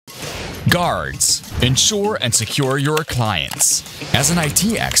Guardz. Insure and secure your clients. As an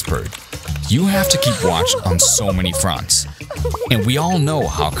IT expert, you have to keep watch on so many fronts. And we all know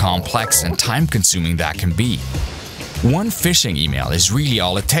how complex and time-consuming that can be. One phishing email is really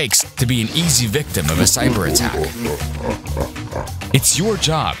all it takes to be an easy victim of a cyber attack. It's your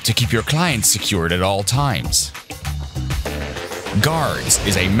job to keep your clients secured at all times. Guardz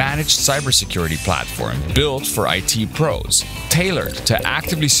is a managed cybersecurity platform built for IT pros, tailored to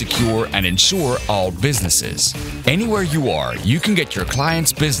actively secure and insure all businesses. Anywhere you are, you can get your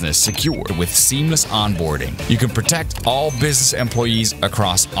client's business secured with seamless onboarding. You can protect all business employees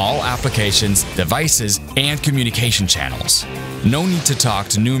across all applications, devices, and communication channels. No need to talk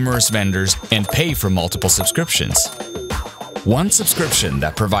to numerous vendors and pay for multiple subscriptions. One subscription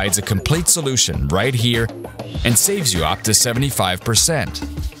that provides a complete solution right here and saves you up to 75%.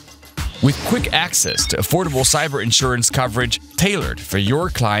 With quick access to affordable cyber insurance coverage tailored for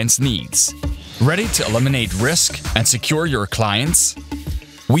your clients' needs. Ready to eliminate risk and secure your clients?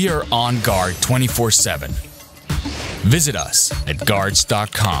 We are on guard 24/7. Visit us at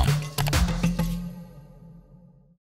guardz.com.